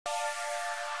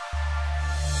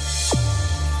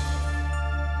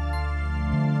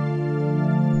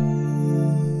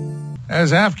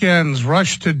as Afghans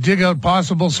rush to dig out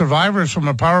possible survivors from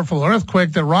a powerful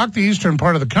earthquake that rocked the eastern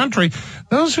part of the country,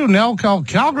 those who now call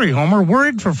Calgary home are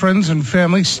worried for friends and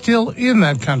family still in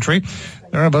that country.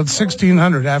 There are about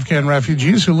 1,600 Afghan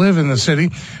refugees who live in the city.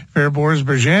 Fairbours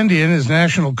Berjandian is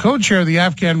national co-chair of the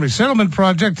Afghan Resettlement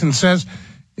Project and says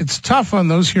it's tough on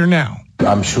those here now.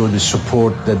 I'm sure the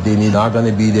support that they need are going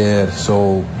to be there,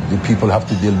 so the people have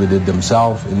to deal with it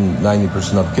themselves in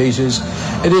 90% of cases.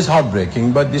 It is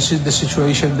heartbreaking, but this is the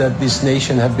situation that this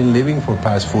nation have been living for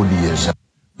past 40 years.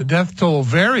 The death toll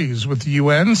varies, with the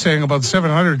UN saying about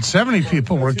 770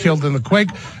 people were killed in the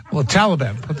quake, while the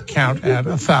Taliban put the count at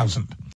 1,000.